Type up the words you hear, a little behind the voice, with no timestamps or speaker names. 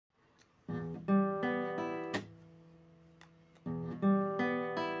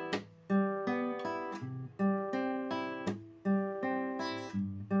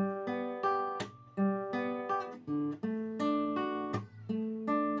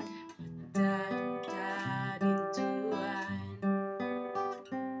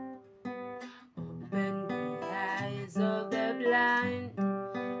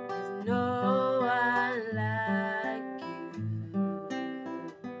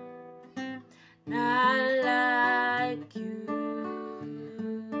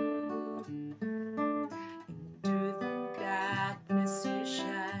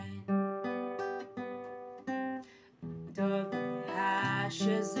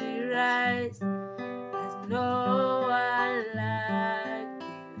we rise. There's no one like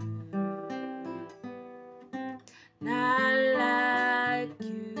you, not like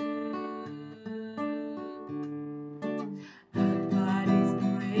you. Our God is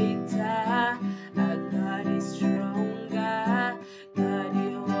greater, our God is stronger. God,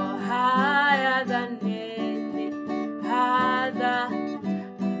 you are higher than any other.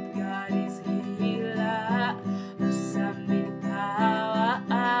 Our God is healer, awesome in power.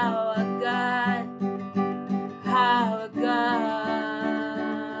 Our God, our God.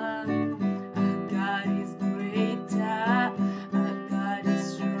 Our God is greater, our God is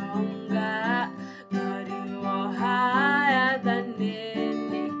stronger. God, you are higher than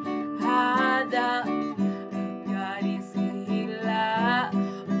any other. Our God is healer,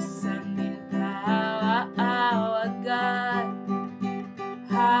 awesome in power. Our God,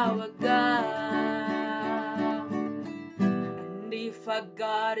 our God. And if our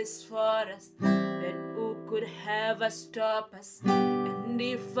God is for us, then who could ever stop us? And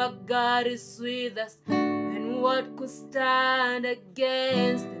if our God is with us, then what could stand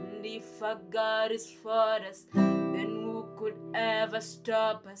against? And if our God is for us, then who could ever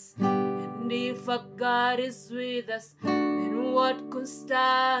stop us? And if our God is with us, then what could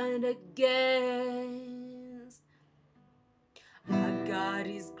stand against? Our God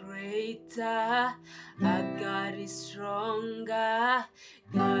is greater, our God is stronger.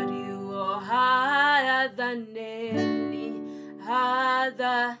 God, you are higher than any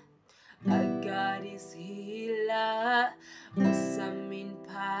other. Our God is healer, awesome in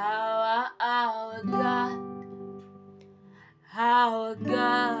power. Our God,